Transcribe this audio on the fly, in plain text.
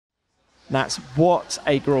Nats, what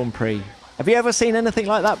a Grand Prix. Have you ever seen anything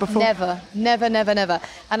like that before? Never.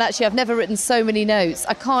 And actually, I've never written so many notes.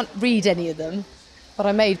 I can't read any of them, but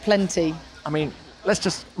I made plenty. I mean, let's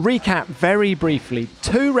just recap very briefly.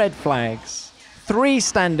 2 red flags, 3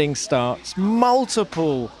 standing starts,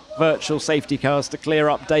 multiple virtual safety cars to clear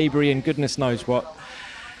up debris and goodness knows what,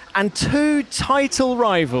 and 2 title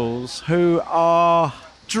rivals who are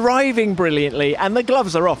driving brilliantly, and the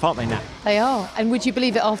gloves are off, aren't they, Nat? They are. And would you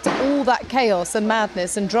believe it, after all that chaos and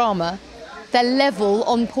madness and drama, they're level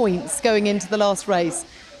on points going into the last race.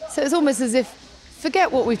 So it's almost as if,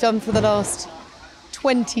 forget what we've done for the last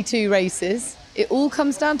 22 races, it all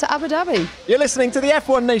comes down to Abu Dhabi. You're listening to the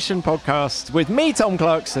F1 Nation podcast with me, Tom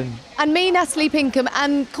Clarkson. And me, Natalie Pinkham,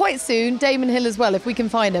 and quite soon, Damon Hill as well, if we can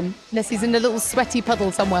find him, unless he's in a little sweaty puddle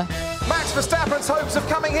somewhere. Max Verstappen's hopes of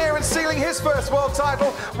coming here and sealing his first world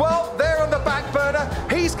title, well, they're on the back burner.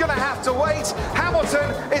 He's going to have to wait. Hamilton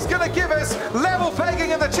is going to give us level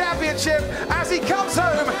pegging in the championship as he comes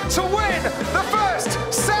home to win the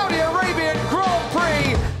first Saudi Arabian Grand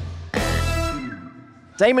Prix.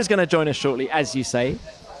 Damon's going to join us shortly, as you say.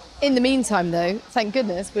 In the meantime, though, thank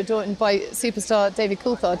goodness, we're joined by superstar David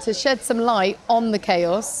Coulthard to shed some light on the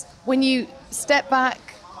chaos. When you step back,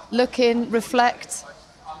 look in, reflect,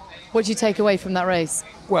 what do you take away from that race?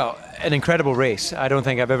 Well, an incredible race. I don't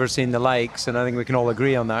think I've ever seen the likes, and I think we can all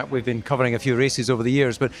agree on that. We've been covering a few races over the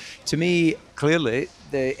years, but to me, clearly,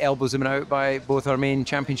 the elbows have been out by both our main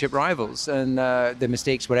championship rivals, and the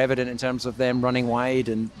mistakes were evident in terms of them running wide.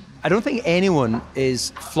 And I don't think anyone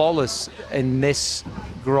is flawless in this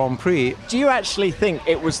Grand Prix. Do you actually think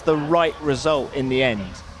it was the right result in the end?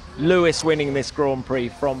 Lewis winning this Grand Prix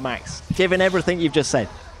from Max, given everything you've just said?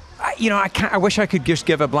 I wish I could just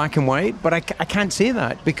give a black and white, but I can't say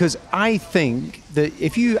that, because I think that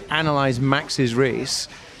if you analyse Max's race,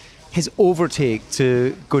 his overtake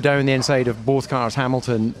to go down the inside of both cars,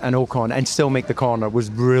 Hamilton and Ocon, and still make the corner was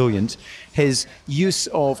brilliant. His use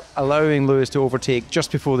of allowing Lewis to overtake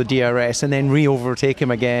just before the DRS and then re-overtake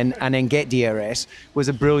him again and then get DRS was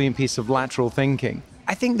a brilliant piece of lateral thinking.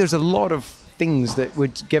 I think there's a lot of things that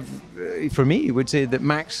would give, for me, would say that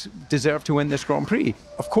Max deserved to win this Grand Prix.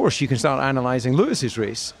 Of course, you can start analysing Lewis's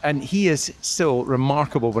race, and he is still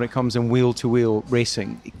remarkable when it comes in wheel-to-wheel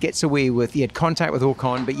racing. He gets away with, he had contact with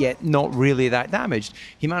Ocon, but yet not really that damaged.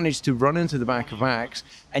 He managed to run into the back of Max,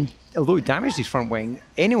 and although he damaged his front wing,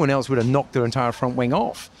 anyone else would have knocked their entire front wing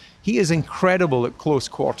off. He is incredible at close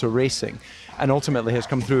quarter racing, and ultimately has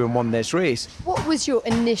come through and won this race. What was your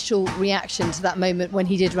initial reaction to that moment when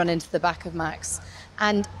he did run into the back of Max?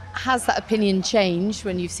 And has that opinion changed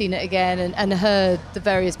when you've seen it again and heard the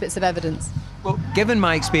various bits of evidence? Well, given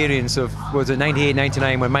my experience of, was it 98,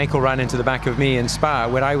 99, when Michael ran into the back of me in Spa,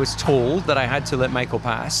 where I was told that I had to let Michael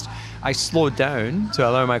past, I slowed down to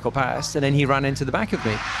allow Michael past, and then he ran into the back of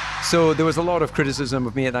me. So there was a lot of criticism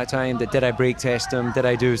of me at that time, that did I brake test him, did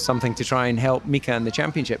I do something to try and help Mika in the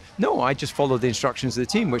championship? No, I just followed the instructions of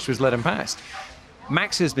the team, which was let him past.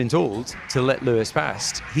 Max has been told to let Lewis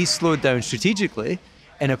past. He's slowed down strategically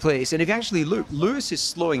in a place, and if you actually look, Lewis is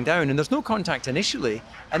slowing down and there's no contact initially,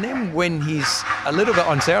 and then when he's a little bit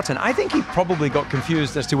uncertain, I think he probably got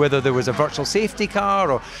confused as to whether there was a virtual safety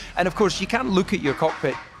car, or, and of course you can't look at your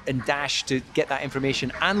cockpit and dash to get that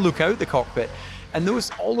information and look out the cockpit, and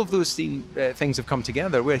all of those things have come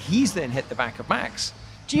together where he's then hit the back of Max.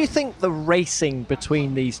 Do you think the racing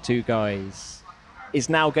between these two guys is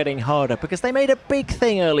now getting harder? Because they made a big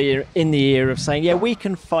thing earlier in the year of saying, yeah, we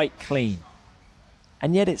can fight clean.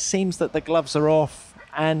 And yet it seems that the gloves are off,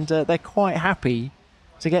 and they're quite happy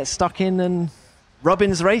to get stuck in and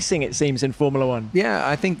Robbins racing, it seems, in Formula One. Yeah,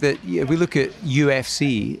 I think that if we look at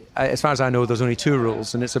UFC, as far as I know, there's only 2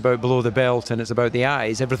 rules, and it's about below the belt and it's about the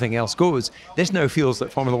eyes. Everything else goes. This now feels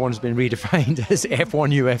that Formula One's been redefined as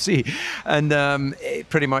F1 UFC, and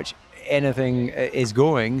pretty much anything is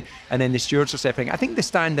going, and then the stewards are stepping. I think the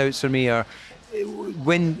standouts for me are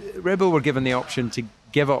when Red Bull were given the option to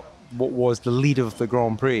give up what was the lead of the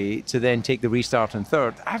Grand Prix to then take the restart in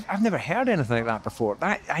third. I've never heard anything like that before.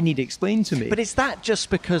 That I need to explain to me. But is that just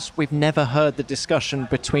because we've never heard the discussion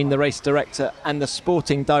between the race director and the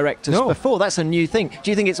sporting directors before? That's a new thing.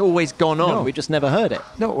 Do you think it's always gone on? No. We've just never heard it?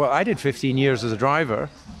 No, well, I did 15 years as a driver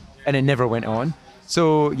and it never went on.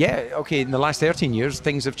 So yeah, okay, in the last 13 years,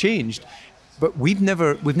 things have changed. But we've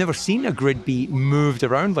never seen a grid be moved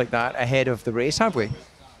around like that ahead of the race, have we?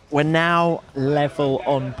 We're now level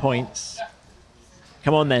on points.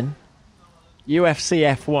 Come on then. UFC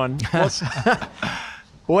F1.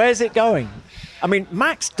 Where's it going? I mean,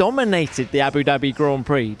 Max dominated the Abu Dhabi Grand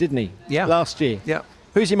Prix, didn't he? Yeah. Last year. Yeah.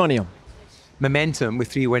 Who's your money on? Momentum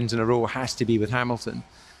with 3 wins in a row has to be with Hamilton.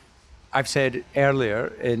 I've said earlier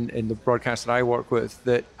in the broadcast that I work with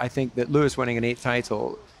that I think that Lewis winning an 8th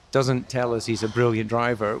title doesn't tell us he's a brilliant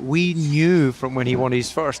driver. We knew from when he won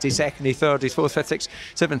his first, his second, his third, his fourth, fifth, sixth,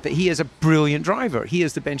 seventh, that he is a brilliant driver. He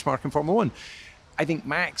is the benchmark in Formula One. I think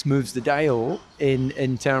Max moves the dial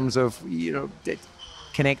in terms of,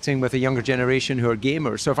 connecting with a younger generation who are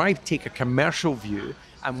gamers. So if I take a commercial view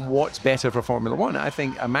and what's better for Formula One, I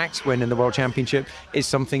think a Max win in the World Championship is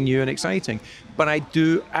something new and exciting. But I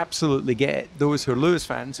do absolutely get those who are Lewis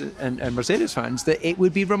fans and Mercedes fans that it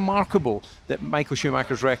would be remarkable that Michael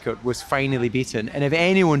Schumacher's record was finally beaten. And if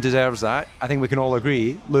anyone deserves that, I think we can all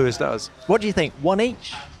agree, Lewis does. What do you think? One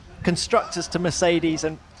each? Constructors to Mercedes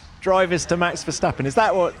and drivers to Max Verstappen. Is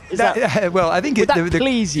that what? Well, I think would that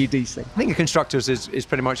please you, DC? I think the constructors is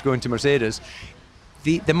pretty much going to Mercedes.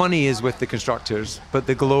 The money is with the constructors, but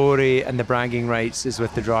the glory and the bragging rights is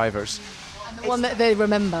with the drivers. And the one that they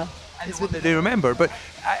remember. They remember, but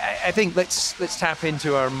I think let's tap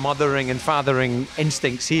into our mothering and fathering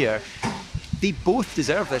instincts here. They both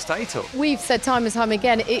deserve this title. We've said time and time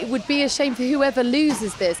again, it would be a shame for whoever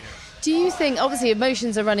loses this. Do you think, obviously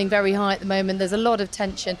emotions are running very high at the moment, there's a lot of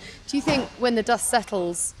tension. Do you think when the dust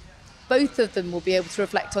settles, both of them will be able to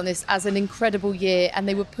reflect on this as an incredible year, and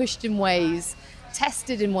they were pushed in ways,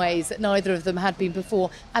 tested in ways that neither of them had been before,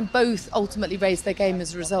 and both ultimately raised their game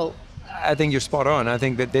as a result? I think you're spot on. I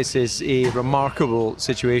think that this is a remarkable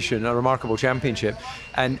situation, a remarkable championship.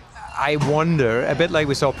 And I wonder, a bit like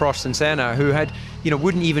we saw Prost and Senna, who had,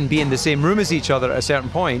 wouldn't even be in the same room as each other at a certain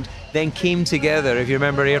point, then came together. If you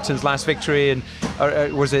remember Ayrton's last victory, or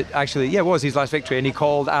was it actually, yeah, it was his last victory, and he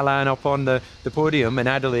called Alain up on the podium in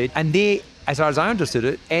Adelaide. And they, as far as I understood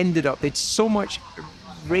it, they'd so much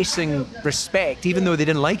racing respect, even though they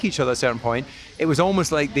didn't like each other at a certain point. It was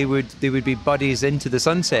almost like they would be buddies into the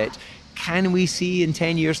sunset. Can we see in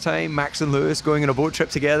 10 years' time Max and Lewis going on a boat trip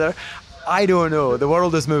together? I don't know. The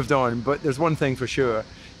world has moved on, but there's one thing for sure.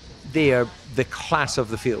 They are the class of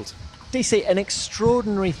the field. DC, an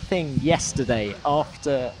extraordinary thing yesterday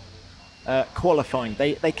after qualifying.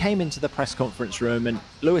 They came into the press conference room, and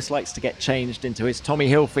Lewis likes to get changed into his Tommy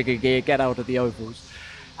Hilfiger gear, get out of the ovals.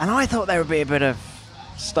 And I thought there would be a bit of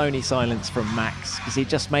stony silence from Max because he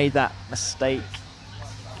just made that mistake.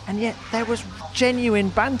 And yet there was genuine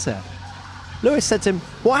banter. Lewis said to him,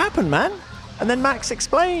 "What happened, man?" And then Max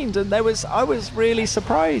explained, and I was really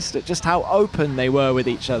surprised at just how open they were with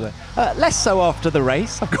each other. Less so after the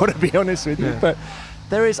race, I've got to be honest with you, but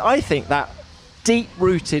there is, I think, that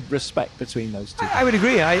deep-rooted respect between those two. I would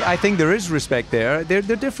agree. I think there is respect there. They're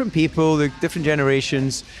different people, they're different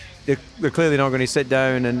generations. They're clearly not going to sit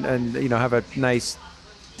down and have a nice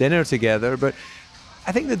dinner together, but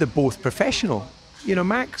I think that they're both professional.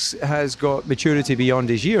 Max has got maturity beyond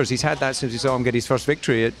his years. He's had that since we saw him get his first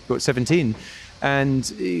victory at 17. And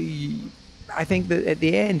I think that at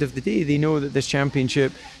the end of the day, they know that this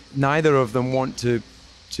championship, neither of them want to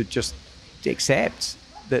just accept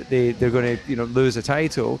that they're going to lose a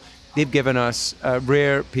title. They've given us a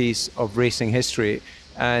rare piece of racing history.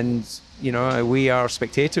 And we are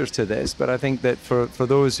spectators to this, but I think that for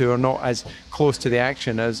those who are not as close to the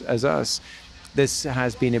action as us, this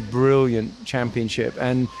has been a brilliant championship,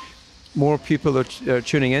 and more people are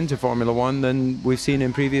tuning into Formula One than we've seen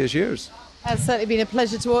in previous years. It's certainly been a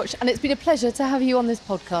pleasure to watch, and it's been a pleasure to have you on this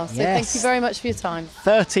podcast. So thank you very much for your time.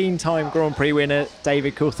 13-time Grand Prix winner,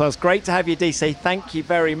 David Coulthard. Great to have you, DC. Thank you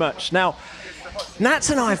very much. Now, Nats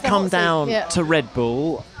and I have come down to Red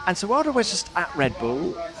Bull, and so while we're just at Red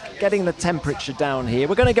Bull, getting the temperature down here,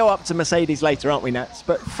 we're going to go up to Mercedes later, aren't we, Nats?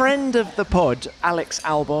 But friend of the pod, Alex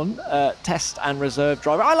Albon, test and reserve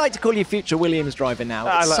driver. I like to call you future Williams driver now.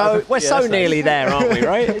 We're so nearly there, aren't we,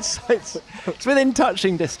 right? It's within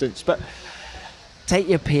touching distance. But take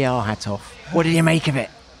your PR hat off. What did you make of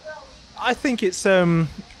it? I think it's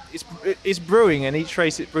brewing, and each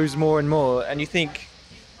race it brews more and more. And you think,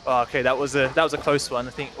 oh, okay, that was a close one.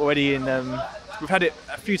 I think already we've had it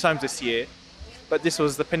a few times this year, but this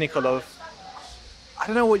was the pinnacle of, I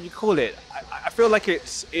don't know what you call it. I feel like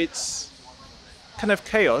it's kind of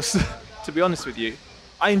chaos, to be honest with you.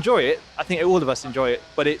 I enjoy it. I think all of us enjoy it,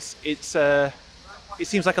 but it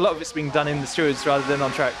seems like a lot of it's being done in the stewards rather than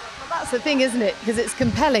on track. That's the thing, isn't it? Because it's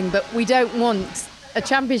compelling, but we don't want a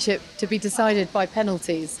championship to be decided by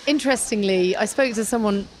penalties. Interestingly, I spoke to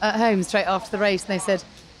someone at home straight after the race, and they said,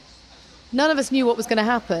 none of us knew what was going to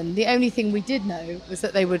happen. The only thing we did know was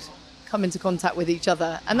that they would come into contact with each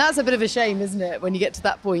other. And that's a bit of a shame, isn't it, when you get to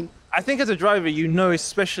that point? I think as a driver,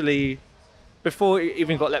 especially before it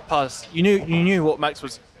even got let past, you knew what Max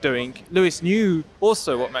was doing. Lewis knew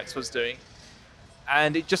also what Max was doing.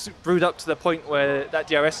 And it just brewed up to the point where that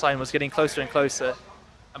DRS line was getting closer and closer.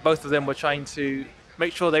 and both of them were trying to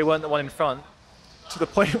make sure they weren't the one in front, to the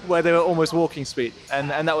point where they were almost walking speed, and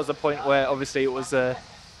that was the point where obviously it was there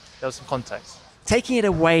was some contact. Taking it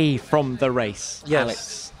away from the race, Yes.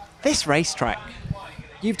 Alex, this racetrack,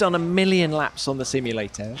 you've done 1 million laps on the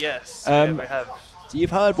simulator. Yes, Um, yeah, we have. So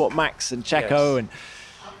you've heard what Max and Checo and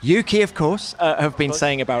Yuki, of course, have been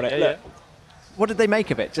saying about it. Yeah, Look, what did they make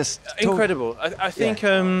of it? Just talk- Incredible. I think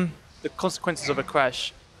the consequences of a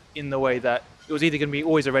crash, in the way that it was either going to be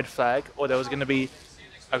always a red flag, or there was going to be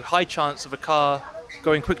a high chance of a car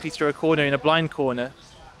going quickly through a corner in a blind corner,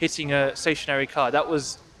 hitting a stationary car. That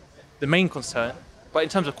was the main concern. But in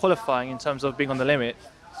terms of qualifying, in terms of being on the limit,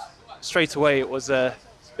 straight away it was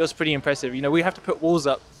pretty impressive. You know, we have to put walls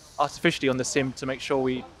up artificially on the sim to make sure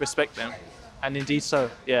we respect them, and indeed so.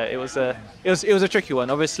 Yeah, it was a tricky one.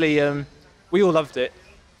 Obviously, we all loved it.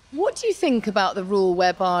 What do you think about the rule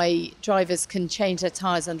whereby drivers can change their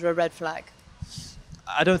tyres under a red flag?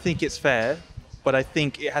 I don't think it's fair, but I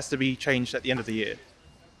think it has to be changed at the end of the year.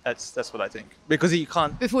 That's what I think, because you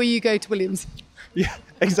can't. Before you go to Williams. Yeah,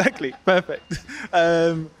 exactly. Perfect.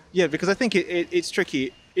 Yeah, because I think it's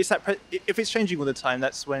tricky. It's that if it's changing all the time,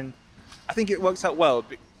 that's when I think it works out well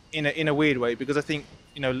in a weird way, because I think,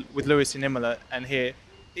 you know, with Lewis in Imola and here,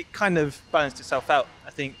 it kind of balanced itself out. I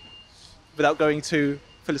think without going too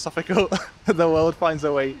philosophical, the world finds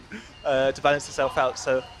a way to balance itself out.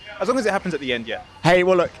 So as long as it happens at the end, yeah. Hey,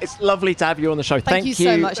 well, look, it's lovely to have you on the show. Thank you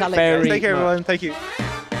so much, Alex. very Take care, much. everyone. Thank you.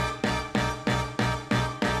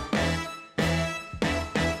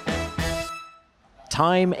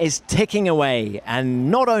 Time is ticking away, and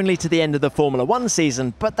not only to the end of the Formula One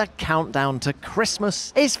season, but the countdown to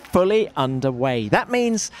Christmas is fully underway. That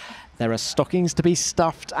means there are stockings to be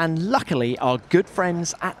stuffed, and luckily our good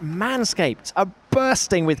friends at Manscaped are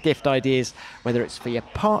bursting with gift ideas. Whether it's for your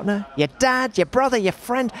partner, your dad, your brother, your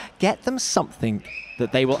friend, get them something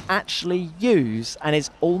that they will actually use and is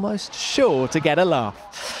almost sure to get a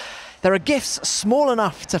laugh. There are gifts small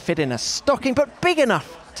enough to fit in a stocking, but big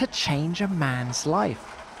enough to change a man's life.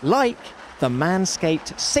 Like the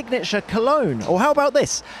Manscaped Signature Cologne. Or how about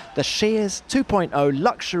this? The Shears 2.0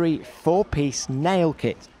 Luxury 4-piece nail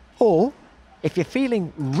kit. Or, if you're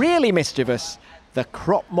feeling really mischievous, the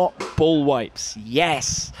Crop Mop Ball Wipes.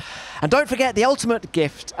 Yes! And don't forget, the ultimate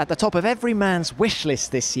gift at the top of every man's wish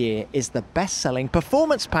list this year is the best-selling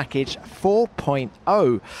Performance Package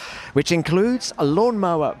 4.0, which includes a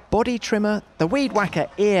lawnmower body trimmer, the Weed Whacker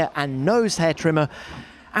ear and nose hair trimmer,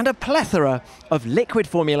 and a plethora of liquid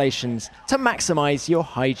formulations to maximize your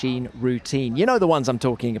hygiene routine. You know the ones I'm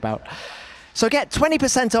talking about. So get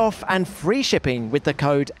 20% off and free shipping with the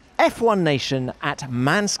code F1Nation at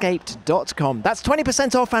manscaped.com. That's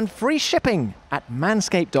 20% off and free shipping at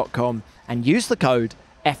manscaped.com, and use the code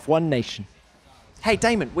F1Nation. Hey,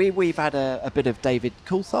 Damon, we've had a bit of David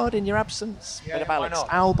Coulthard in your absence, a bit of Alex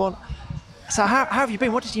Albon. So how have you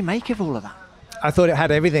been? What did you make of all of that? I thought it had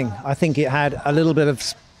everything. I think it had a little bit of,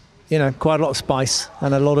 quite a lot of spice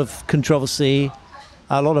and a lot of controversy,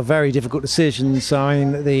 a lot of very difficult decisions. I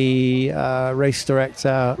mean, the race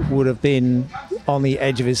director would have been on the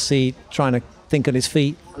edge of his seat trying to think on his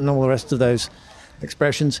feet and all the rest of those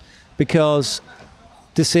expressions, because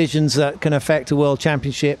decisions that can affect a world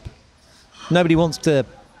championship, nobody wants to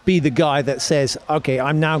be the guy that says, okay,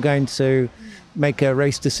 I'm now going to make a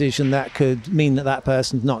race decision that could mean that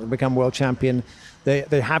person's not going to become world champion.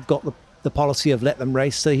 They have got the policy of let them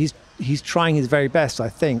race, so he's trying his very best, I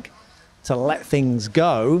think, to let things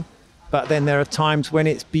go, but then there are times when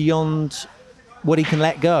it's beyond what he can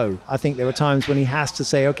let go. I think there are times when he has to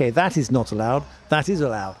say, okay, that is not allowed, that is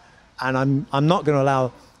allowed, and I'm not going to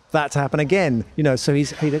allow that to happen again. So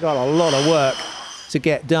he's got a lot of work to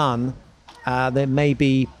get done. There may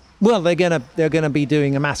be, they're gonna be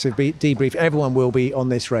doing a massive debrief. Everyone will be on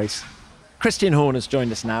this race. Christian Horn has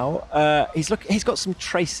joined us now. He's got some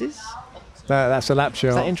traces. That's a lap chart.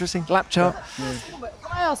 Is that interesting? Lap chart. Can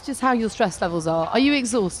I ask just how your stress levels are? Are you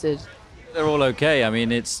exhausted? They're all okay. I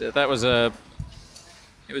mean, it was a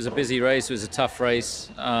busy race. It was a tough race.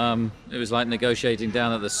 It was like negotiating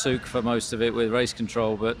down at the souk for most of it with race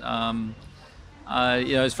control. But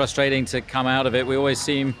it's frustrating to come out of it. We always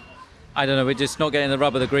seem, I don't know, we're just not getting the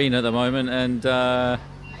rub of the green at the moment, and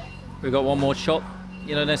we've got one more shot,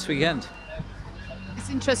 next weekend. It's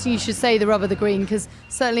interesting you should say the rub of the green, because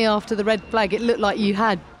certainly after the red flag it looked like you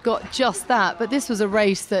had got just that, but this was a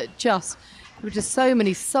race that there were just so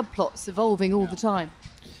many subplots evolving all the time.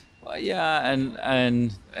 Well, yeah,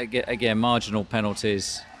 and again, marginal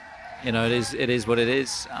penalties. It is what it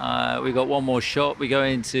is. We got one more shot. We go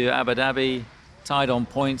into Abu Dhabi tied on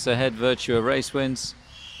points ahead, virtue of race wins.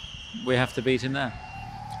 We have to beat him there.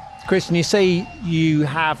 Christian, you say you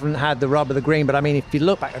haven't had the rub of the green, but I mean, if you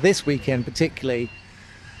look back at this weekend particularly,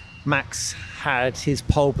 Max had his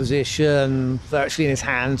pole position virtually in his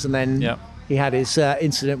hands, and then he had his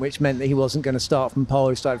incident which meant that he wasn't going to start from pole.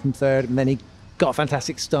 He started from third, and then he got a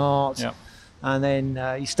fantastic start. And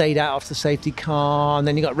then he stayed out off the safety car, and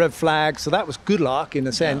then you got red flag, so that was good luck in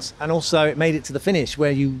a sense. And also it made it to the finish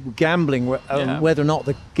where you were gambling whether or not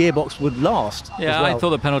the gearbox would last. Yeah, I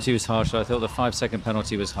thought the penalty was harsh. I thought the 5-second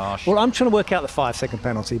penalty was harsh. Well, I'm trying to work out the 5-second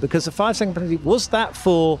penalty, because the 5-second penalty, was that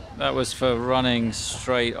for... That was for running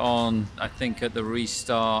straight on, I think, at the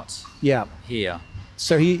restart here.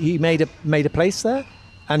 So he made a place there,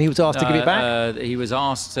 and he was asked to give it back? He was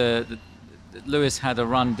asked to... Lewis had a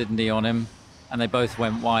run, didn't he, on him? And they both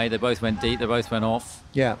went wide, they both went deep, they both went off.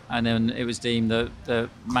 And then it was deemed that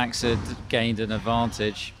Max had gained an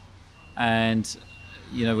advantage, and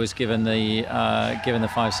was given the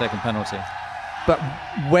 5-second penalty. But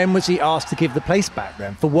when was he asked to give the place back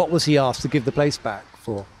then? For what was he asked to give the place back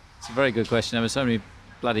for? It's a very good question. There were so many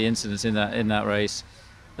bloody incidents in that race.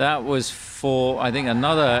 That was for, I think,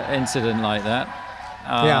 another incident like that.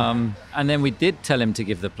 And then we did tell him to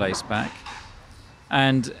give the place back.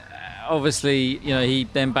 And obviously, he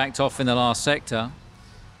then backed off in the last sector.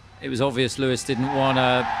 It was obvious Lewis didn't want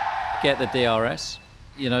to get the DRS,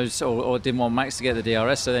 or didn't want Max to get the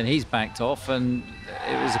DRS, so then he's backed off, and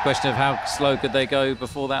it was a question of how slow could they go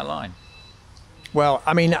before that line. Well,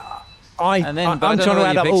 I mean, I'm trying to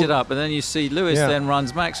add up picked it up, and then you see Lewis then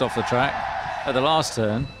runs Max off the track at the last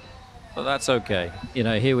turn, but that's okay.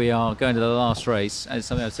 Here we are going to the last race, and it's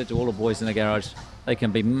something I've said to all the boys in the garage. They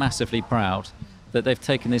can be massively proud that they've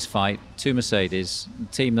taken this fight to Mercedes, a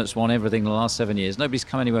team that's won everything the last 7 years. Nobody's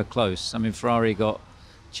come anywhere close. I mean, Ferrari got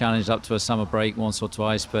challenged up to a summer break once or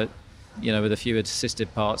twice, but, with a few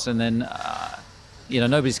assisted parts. And then,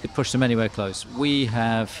 nobody's could push them anywhere close. We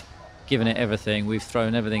have given it everything. We've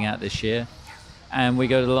thrown everything out this year. And we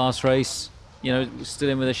go to the last race, still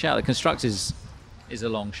in with a shout. The constructors is a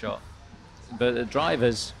long shot. But the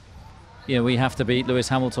drivers, we have to beat Lewis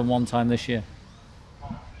Hamilton one time this year.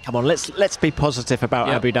 Come on, let's be positive about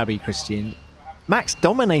Abu Dhabi, Christian. Max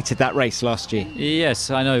dominated that race last year. Yes,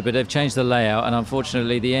 I know, but they've changed the layout, and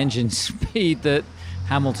unfortunately the engine speed that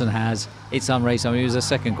Hamilton has, it's unraced. I mean, he was a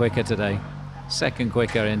second quicker today. Second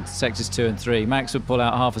quicker in sectors 2 and 3. Max would pull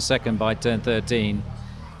out half a second by turn 13.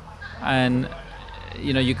 And,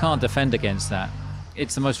 you can't defend against that.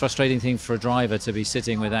 It's the most frustrating thing for a driver to be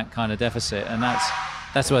sitting with that kind of deficit, and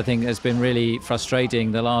that's what I think has been really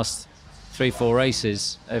frustrating. The last 3-4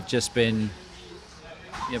 races have just been,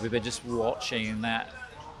 we've been just watching that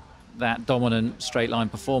dominant straight line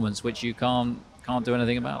performance, which you can't do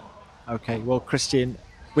anything about. Okay, well, Christian,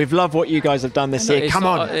 we've loved what you guys have done this year. Come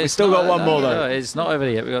on, we've still got one more though. No, it's not over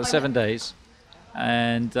yet. We've got 7 days,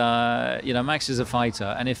 and Max is a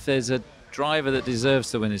fighter, and if there's a driver that deserves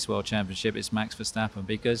to win this World Championship, it's Max Verstappen,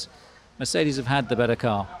 because Mercedes have had the better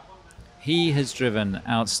car. He has driven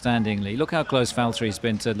outstandingly. Look how close Valtteri's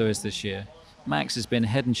been to Lewis this year. Max has been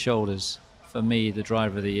head and shoulders, for me, the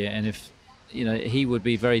driver of the year. And if, he would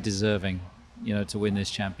be very deserving, to win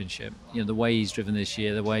this championship. The way he's driven this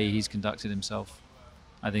year, the way he's conducted himself,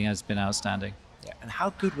 I think has been outstanding. Yeah. And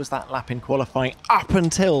how good was that lap in qualifying up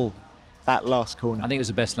until that last corner? I think it was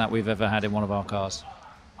the best lap we've ever had in one of our cars.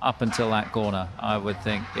 Up until that corner, I would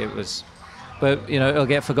think it was. But, it'll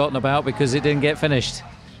get forgotten about because it didn't get finished.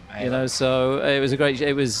 So it was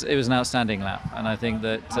it was an outstanding lap, and I think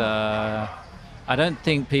that I don't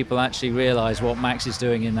think people actually realise what Max is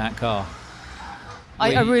doing in that car.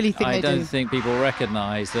 I really think they do. I don't think people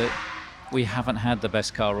recognise that we haven't had the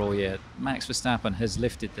best car all year. Max Verstappen has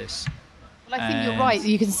lifted this. Well, I think you're right.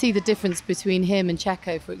 You can see the difference between him and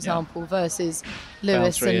Checo, for example, versus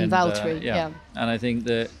Lewis and Valtteri. And I think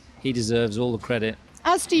that he deserves all the credit.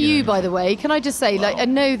 As do you, by the way. Can I just say, I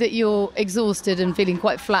know that you're exhausted and feeling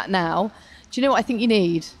quite flat now. Do you know what I think you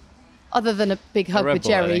need? Other than a big hug with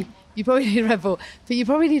Jerry, you probably need a Red Bull, but you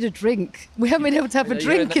probably need a drink. We haven't been able to have a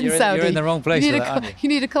drink in Saudi. You're in the wrong place. You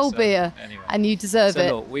need a cold beer, anyway. And you deserve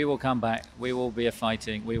it. Look, we will come back. We will be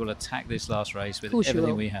fighting. We will attack this last race with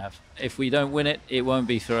everything we have. If we don't win it, it won't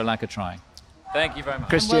be for a lack of trying. Thank you very much.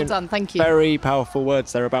 Christian, well done. Thank you. Very powerful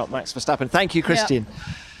words there about Max Verstappen. Thank you, Christian.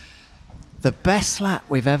 Yeah. The best lap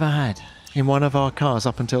we've ever had in one of our cars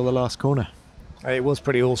up until the last corner. It was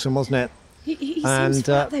pretty awesome, wasn't it? He seems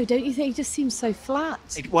flat though, don't you think? He just seems so flat.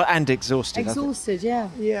 And exhausted. Exhausted, yeah.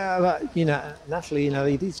 Yeah, but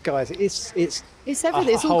Natalie, these guys, it's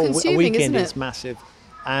everything. It's all consuming, weekend, isn't it? it's massive,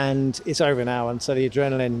 and it's over now, and so the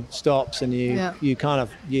adrenaline stops, and you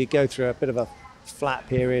go through a bit of a flat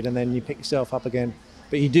period, and then you pick yourself up again.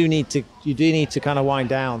 but you do need to kind of wind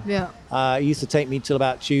down. Yeah. It used to take me till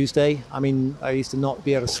about Tuesday. I mean, I used to not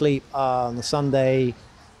be able to sleep on the Sunday.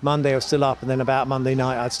 Monday I was still up, and then about Monday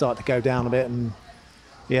night I'd start to go down a bit, and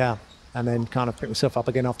then kind of pick myself up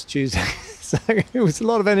again after Tuesday. So it was a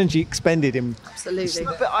lot of energy expended in. Absolutely.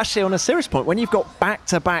 But actually, on a serious point, when you've got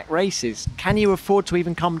back-to-back races, can you afford to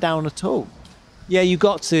even come down at all? Yeah, you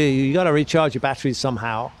got to recharge your batteries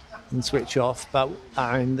somehow and switch off. But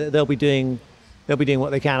I mean, they'll be doing what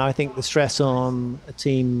they can. I think the stress on a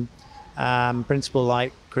team principal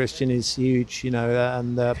like Christian is huge, and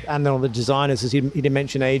on the designers, as he didn't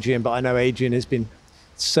mention Adrian, but I know Adrian has been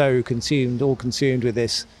so consumed with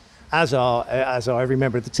this, as are every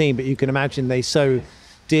member of the team. But you can imagine they so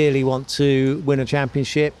dearly want to win a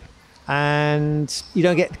championship, and you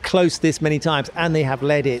don't get close this many times, and they have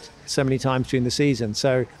led it so many times during the season.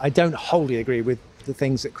 So I don't wholly agree with the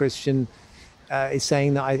things that Christian is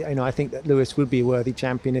saying. That I think that Lewis would be a worthy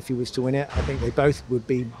champion if he was to win it. I think they both would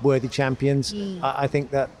be worthy champions. I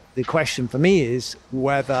think that the question for me is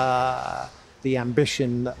whether the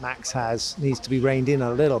ambition that Max has needs to be reined in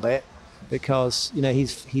a little bit, because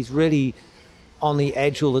he's really on the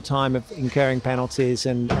edge all the time of incurring penalties,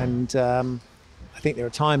 and I think there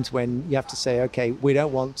are times when you have to say, okay, we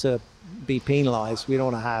don't want to be penalised. We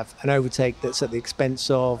don't want to have an overtake that's at the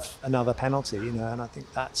expense of another penalty, and I think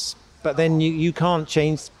that's. But then you can't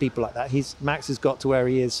change people like that. Max has got to where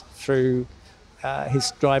he is through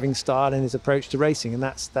his driving style and his approach to racing, and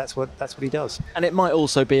that's what he does. And it might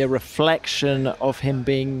also be a reflection of him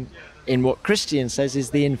being in what Christian says is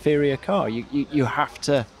the inferior car. You have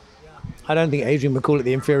to. I don't think Adrian would call it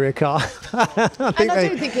the inferior car. I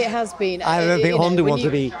don't think it has been. I don't think Honda want to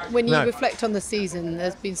be. When you reflect on the season,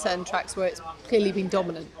 there's been certain tracks where it's clearly been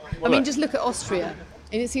dominant. I mean, just look at Austria,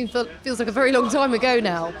 and it feels like a very long time ago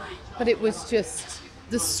now, but it was just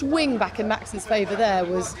the swing back in Max's favour. There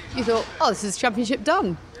was, you thought, oh, this is championship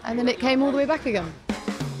done, and then it came all the way back again.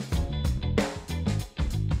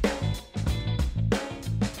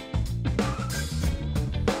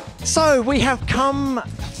 So we have come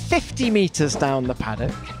 50 metres down the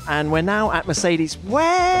paddock, and we're now at Mercedes,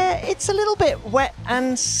 where it's a little bit wet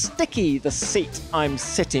and sticky, the seat I'm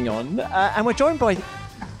sitting on, and we're joined by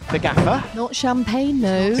the gaffer. Not champagne,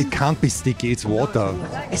 no. It can't be sticky, it's water.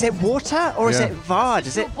 Is it water or is it Vard?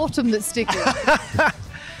 Is it bottom that's sticky?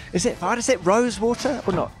 Is it Vard? Is it rose water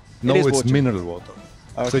or not? No, it's water. mineral water.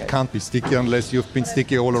 Okay. So it can't be sticky unless you've been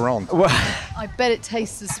sticky all around. Well, I bet it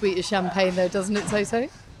tastes as sweet as champagne, though, doesn't it, Toto?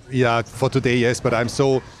 Yeah, for today, yes, but I'm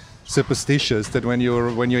so superstitious that when your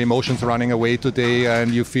emotions are running away today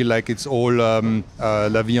and you feel like it's all la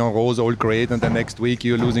vie en rose, all great, and then next week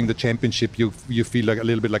you're losing the championship, you feel like a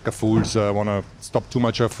little bit like a fool. So I want to stop too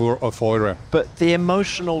much of euphoria. But the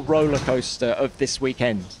emotional roller coaster of this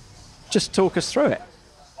weekend, just talk us through it,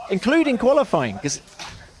 including qualifying, because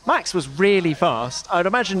Max was really fast. I'd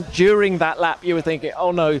imagine during that lap you were thinking,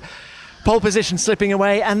 oh no, pole position slipping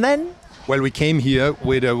away, and then. Well, we came here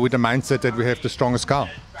with a mindset that we have the strongest car.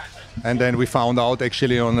 And then we found out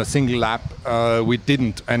actually on a single lap we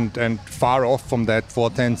didn't, and far off from that,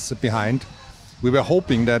 4/10 behind. We were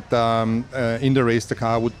hoping that in the race the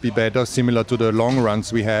car would be better, similar to the long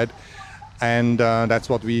runs we had, and that's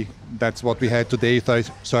what we had today.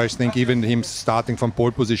 So I think even him starting from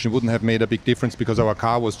pole position wouldn't have made a big difference because our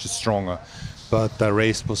car was just stronger. But the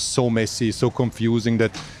race was so messy, so confusing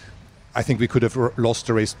that I think we could have lost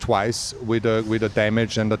the race twice with a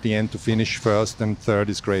damage, and at the end to finish first and third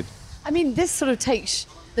is great. I mean, this sort of takes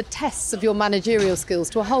the tests of your managerial skills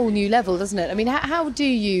to a whole new level, doesn't it? I mean, how do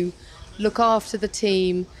you look after the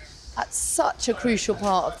team at such a crucial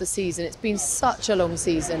part of the season? It's been such a long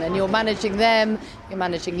season, and you're managing them, you're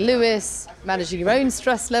managing Lewis, managing your own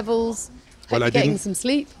stress levels. Hope you're getting some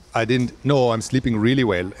sleep. I didn't. No, I'm sleeping really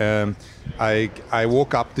well. I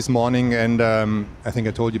woke up this morning and I think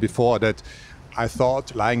I told you before that I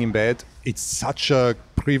thought lying in bed, it's such a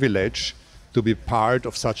privilege to be part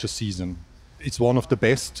of such a season. It's one of the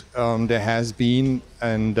best there has been,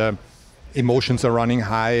 and emotions are running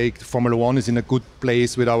high. Formula One is in a good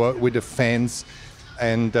place with the fans,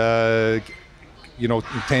 and in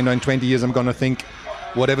 10 or 20 years I'm gonna think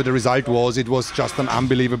whatever the result was, it was just an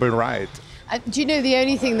unbelievable ride. Do you know the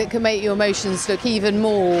only thing that can make your emotions look even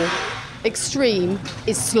more extreme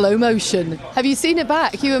is slow motion? Have you seen it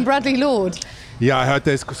back, you and Bradley Lord? Yeah, I heard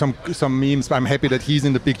there's some memes. I'm happy that he's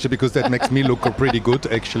in the picture because that makes me look pretty good,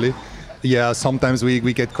 actually. Yeah, sometimes we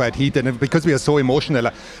get quite heated, and because we are so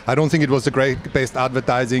emotional, I don't think it was the best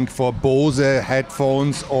advertising for Bose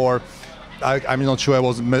headphones, or I'm not sure I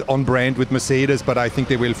was on brand with Mercedes, but I think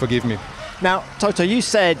they will forgive me. Now, Toto, you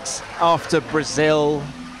said after Brazil,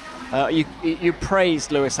 You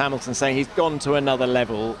praised Lewis Hamilton, saying he's gone to another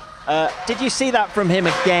level. Did you see that from him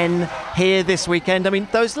again here this weekend? I mean,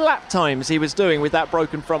 those lap times he was doing with that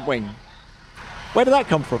broken front wing, where did that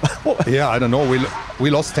come from? Yeah, I don't know. We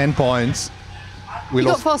lost 10 points. He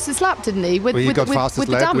got fastest lap, didn't he? With the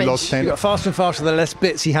damage. We lost 10. He got faster and faster the less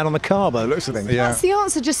bits he had on the car, by the looks of things. Yeah. That's the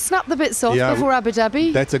answer. Just snap the bits off before Abu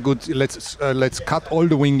Dhabi. That's a good. Let's cut all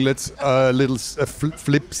the winglets, little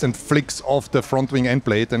flips and flicks off the front wing end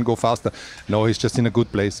plate and go faster. No, he's just in a good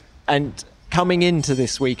place. And coming into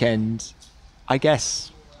this weekend, I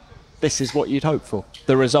guess this is what you'd hope for.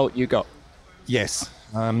 The result you got. Yes,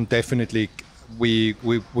 definitely. We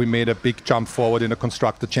made a big jump forward in the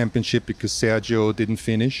Constructor Championship because Sergio didn't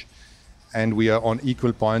finish, and we are on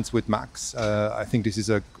equal points with Max. I think this is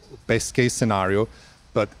a best case scenario,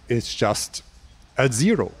 but it's just at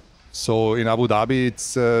 0. So in Abu Dhabi,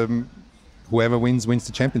 it's whoever wins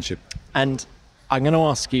the championship. And I'm going to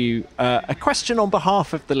ask you a question on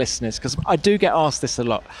behalf of the listeners, because I do get asked this a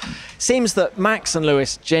lot. Seems that Max and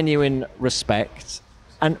Lewis, genuine respect,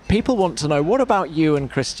 and people want to know, what about you and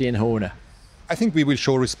Christian Horner? I think we will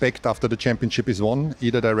show respect after the championship is won,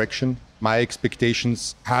 either direction. My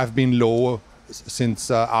expectations have been low since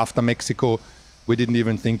after Mexico. We didn't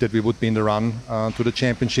even think that we would be in the run to the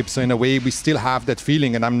championship. So in a way, we still have that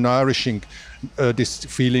feeling, and I'm nourishing this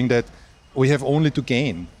feeling that we have only to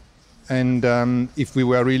gain. And if we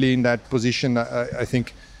were really in that position, I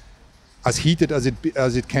think as heated as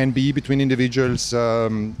it can be between individuals,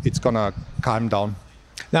 it's gonna calm down.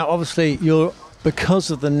 Now, obviously, because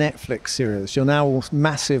of the Netflix series, you're now all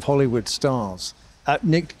massive Hollywood stars.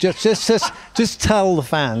 Nick, just tell the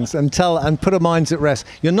fans and put their minds at rest.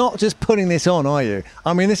 You're not just putting this on, are you?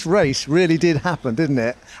 I mean, this race really did happen, didn't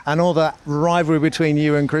it? And all that rivalry between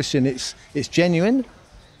you and Christian, it's genuine.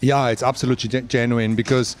 Yeah, it's absolutely genuine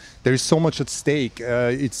because there is so much at stake.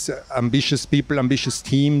 It's ambitious people, ambitious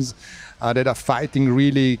teams that are fighting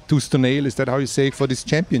really tooth to nail. Is that how you say, for this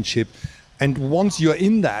championship? And once you're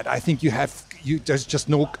in that, I think there's just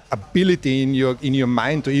no ability in your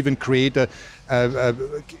mind to even create a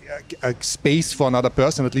space for another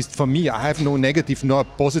person. At least for me, I have no negative nor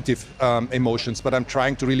positive emotions, but I'm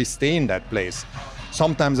trying to really stay in that place.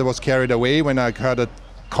 Sometimes I was carried away when I heard a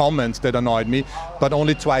comment that annoyed me, but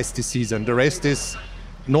only twice this season. The rest is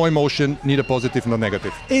no emotion, neither positive nor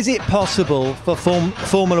negative. Is it possible for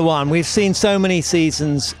Formula One? We've seen so many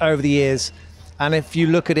seasons over the years, and if you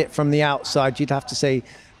look at it from the outside, you'd have to say,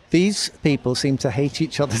 these people seem to hate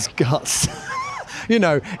each other's guts. You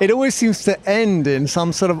know, it always seems to end in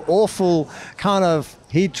some sort of awful kind of,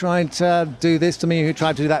 he tried to do this to me, he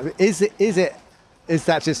tried to do that. Is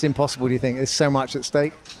that just impossible, do you think? There's so much at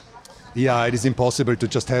stake? Yeah, it is impossible to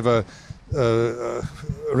just have a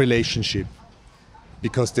relationship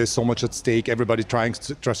because there's so much at stake. Everybody trying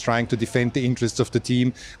to defend the interests of the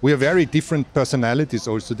team. We are very different personalities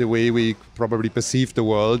also, the way we probably perceive the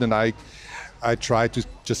world, and I try to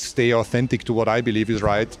just stay authentic to what I believe is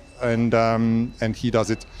right, and he does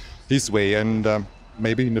it his way, and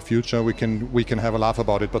maybe in the future we can have a laugh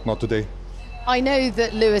about it, but not today. I know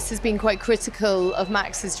that Lewis has been quite critical of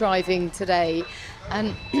Max's driving today,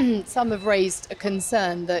 and some have raised a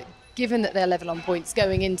concern that given that they're level on points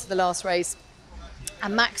going into the last race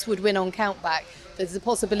and Max would win on countback, there's a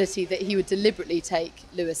possibility that he would deliberately take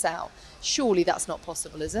Lewis out. Surely that's not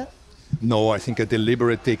possible, is it? No, I think a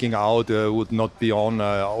deliberate taking out would not be on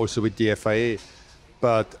also with the FIA,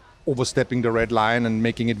 but overstepping the red line and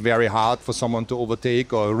making it very hard for someone to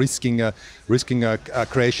overtake or risking a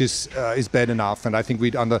crash is bad enough. And I think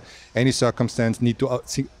we, under any circumstance, need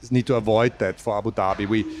to avoid that for Abu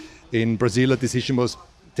Dhabi. In Brazil, a decision was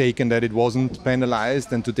taken that it wasn't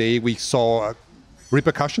penalized, and today we saw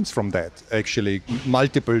repercussions from that. Actually,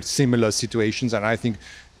 multiple similar situations, and I think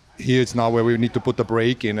here it's now where we need to put a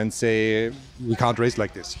brake in and say we can't race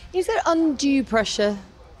like this. Is there undue pressure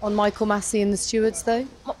on Michael Massey and the stewards, though?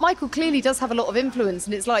 Michael clearly does have a lot of influence,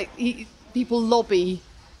 and it's like people lobby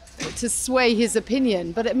to sway his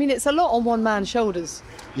opinion. But I mean, it's a lot on one man's shoulders.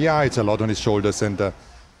 Yeah, it's a lot on his shoulders, and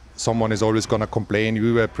someone is always going to complain.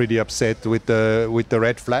 We were pretty upset with the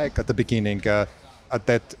red flag at the beginning. At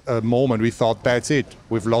that moment, we thought that's it.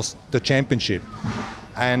 We've lost the championship,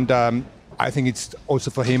 and I think it's also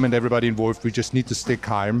for him and everybody involved. We just need to stay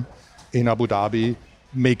calm in Abu Dhabi.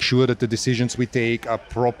 Make sure that the decisions we take are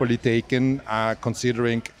properly taken,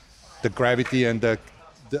 considering the gravity and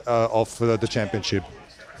of the championship.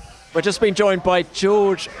 We're just being joined by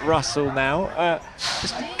George Russell now.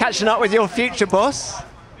 Just catching up with your future boss.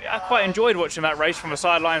 I quite enjoyed watching that race from the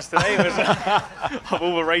sidelines today. It was, of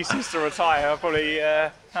all the races to retire, probably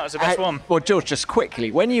that was the best one. Well, George, just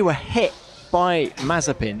quickly, when you were hit by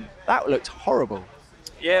Mazepin, that looked horrible.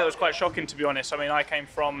 Yeah, it was quite shocking, to be honest. I mean, I came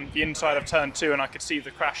from the inside of turn 2 and I could see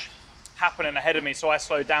the crash happening ahead of me, so I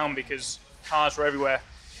slowed down because cars were everywhere.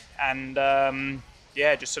 And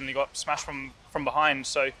just suddenly got smashed from behind.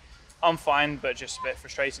 So I'm fine, but just a bit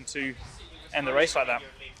frustrating to end the race like that.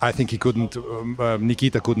 I think he couldn't,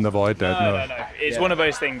 Nikita couldn't avoid that. No. It's one of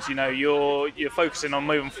those things, you know, you're focusing on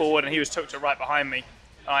moving forward, and he was tucked right behind me.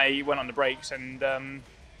 I went on the brakes, and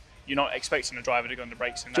you're not expecting a driver to go on the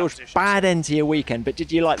brakes in that George, position. bad end to your weekend, but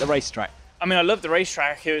did you like the racetrack? I mean, I loved the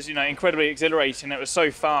racetrack. It was, you know, incredibly exhilarating. It was so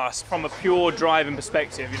fast. From a pure driving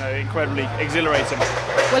perspective, you know, incredibly exhilarating.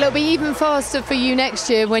 Well, it'll be even faster for you next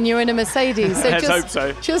year when you're in a Mercedes. So Let's hope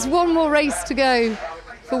so. Just one more race to go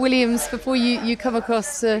for Williams before you come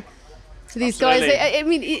across to these Absolutely. guys. I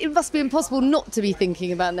mean, it must be impossible not to be be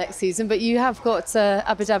thinking about next season, but you have got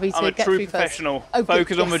Abu Dhabi to get through first. I'm a true professional. Oh,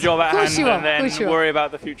 Focus on the job at hand and then worry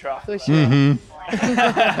about the future after.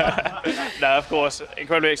 No, of course.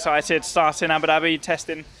 Incredibly excited. Starting Abu Dhabi,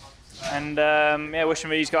 testing. And wishing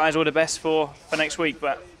these guys all the best for next week,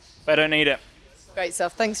 but they don't need it. Great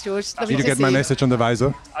stuff. Thanks, George. Did you get my message on the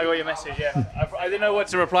visor? I got your message, yeah. I didn't know what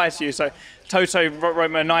to reply to you, so Toto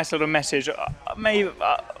wrote me a nice little message. Maybe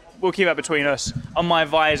we'll keep that between us on my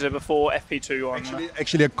visor before FP2 on.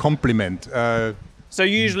 Actually a compliment. So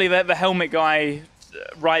usually the helmet guy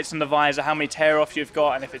writes on the visor how many tear-offs you've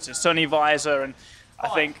got, and if it's a sunny visor, and I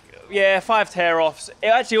think 5 tear-offs. It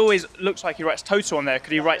actually always looks like he writes Toto on there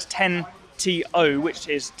because he writes 10 TO, which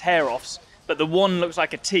is tear-offs. But the one looks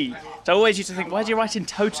like a T. So I always used to think, why is he writing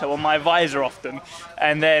Toto on my visor often?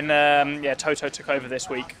 And then, Toto took over this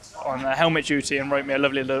week on helmet duty and wrote me a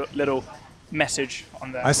lovely little message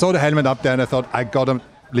on there. I saw the helmet up there and I thought, I gotta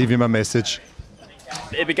leave him a message.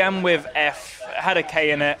 It began with F, it had a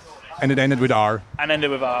K in it. And it ended with R. And ended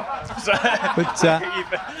with R. So But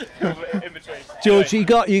in between. George, you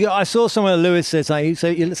got. I saw somewhere Lewis said something. So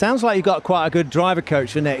it sounds like you got quite a good driver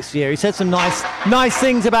coach for next year. He said some nice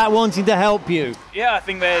things about wanting to help you. Yeah, I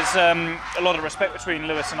think there's a lot of respect between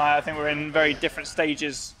Lewis and I. I think we're in very different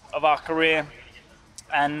stages of our career,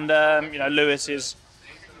 and Lewis is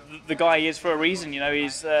the guy he is for a reason. You know,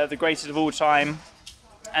 he's the greatest of all time,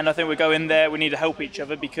 and I think we go in there. We need to help each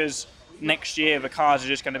other because next year the cars are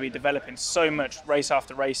just going to be developing so much race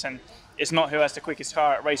after race, and it's not who has the quickest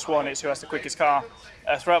car at race 1, it's who has the quickest car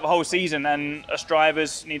throughout the whole season, and us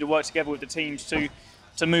drivers need to work together with the teams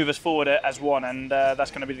to move us forward as one, and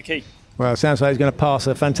that's going to be the key. Well, it sounds like he's going to pass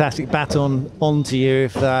a fantastic baton on to you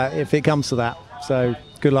if it comes to that. So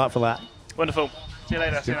good luck for that. Wonderful. See you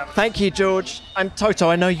later. See you later. Thank you, George. And Toto,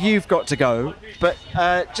 I know you've got to go, but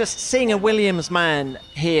just seeing a Williams man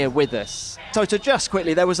here with us. Toto, just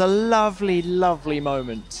quickly, there was a lovely, lovely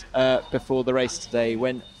moment before the race today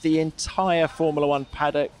when the entire Formula One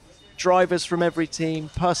paddock, drivers from every team,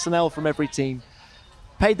 personnel from every team,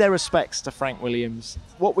 paid their respects to Frank Williams.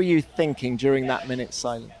 What were you thinking during that minute's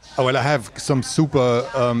silence? Oh, well, I have some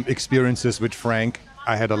super experiences with Frank.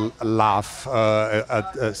 I had a laugh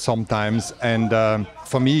sometimes, and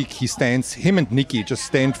for me, him and Nicky just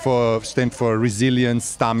stand for resilience,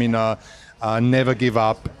 stamina, never give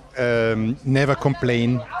up, never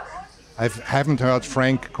complain. I haven't heard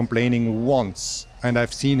Frank complaining once, and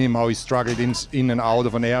I've seen him how he struggled in and out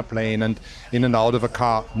of an airplane and in and out of a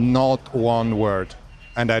car. Not one word,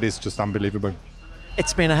 and that is just unbelievable.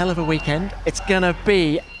 It's been a hell of a weekend. It's gonna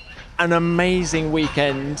be an amazing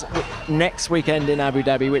weekend next weekend in Abu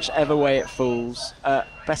Dhabi, whichever way it falls.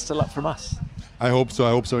 Best of luck from us. I hope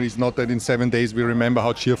so. It's not that in 7 days we remember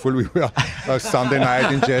how cheerful we were Sunday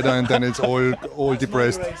night in Jeddah, and then it's all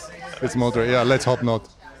depressed. It's moderate. Yeah, let's hope not.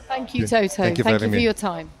 Thank you, Toto. Thank you for your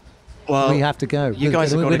time. Well, we have to go. You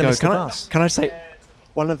guys have got to go. Can I say,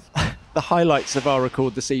 one of the highlights of our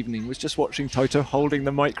record this evening was just watching Toto holding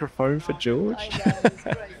the microphone for George.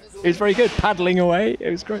 It was very good, paddling away.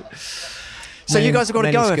 It was great. So you guys have got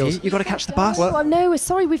to go, have you? You've got to catch the bus? Well, no,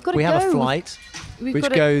 sorry, we've got to go. We have a flight, which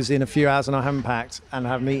goes in a few hours, and I haven't packed and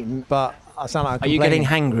haven't eaten, but I sound like I'm complaining. Are you getting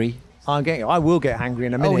hangry? I will get hangry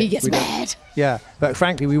in a minute. Oh, he gets mad. Yeah, but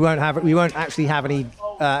frankly, we won't actually have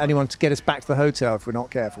anyone to get us back to the hotel if we're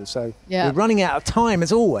not careful. So we're running out of time,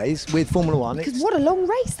 as always, with Formula One. Because what a long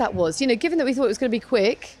race that was. You know, given that we thought it was going to be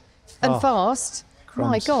quick and fast. Crumbs.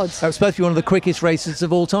 My God. That was supposed to be one of the quickest races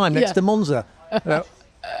of all time, next to Monza.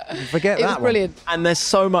 Forget that. It was brilliant. And there's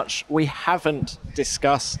so much we haven't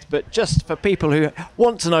discussed, but just for people who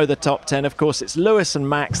want to know the top 10, of course, it's Lewis and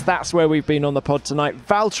Max. That's where we've been on the pod tonight.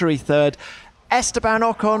 Valtteri third. Esteban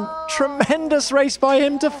Ocon, tremendous race by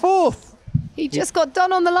him to fourth. He just got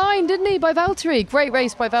done on the line, didn't he, by Valtteri? Great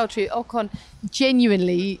race by Valtteri. Ocon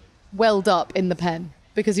genuinely welled up in the pen.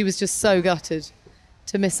 because he was just so gutted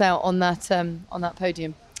to miss out on that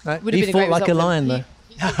podium. Would have He been a fought great like a result for lion, him.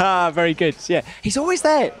 though. Very good. Yeah, he's always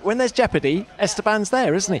there. When there's jeopardy, Esteban's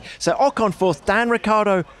there, isn't he? So Ocon 4th, Dan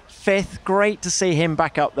Ricciardo 5th. Great to see him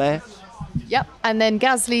back up there. Yep, and then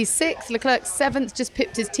Gasly 6th, Leclerc 7th, just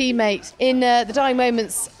pipped his teammate in the dying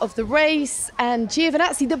moments of the race. And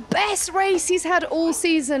Giovinazzi, the best race he's had all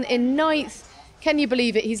season, in 9th. Can you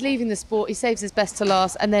believe it? He's leaving the sport, he saves his best to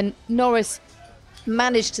last. And then Norris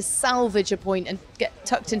managed to salvage a point and get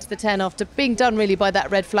tucked into the 10 after being done really by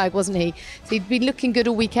that red flag, wasn't he? So he'd been looking good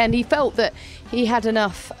all weekend. He felt that he had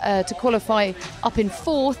enough to qualify up in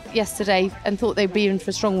 4th yesterday and thought they'd be in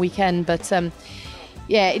for a strong weekend, but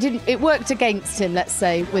yeah, it worked against him, let's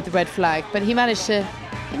say, with the red flag, but he managed to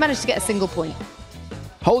get a single point.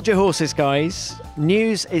 Hold your horses, guys.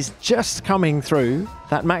 News is just coming through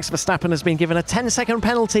that Max Verstappen has been given a 10-second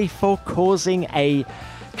penalty for causing a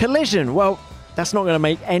collision. Well, that's not going to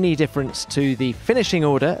make any difference to the finishing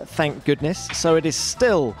order, thank goodness. So it is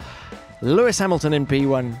still Lewis Hamilton in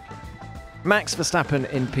P1, Max Verstappen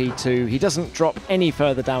in P2. He doesn't drop any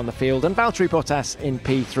further down the field, and Valtteri Bottas in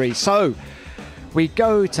P3. So we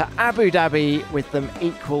go to Abu Dhabi with them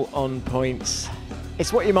equal on points.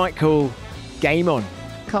 It's what you might call game on.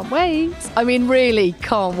 Can't wait. I mean, really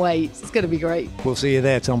can't wait. It's going to be great. We'll see you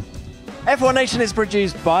there, Tom. F1 Nation is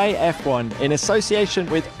produced by F1 in association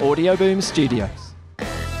with Audio Boom Studios.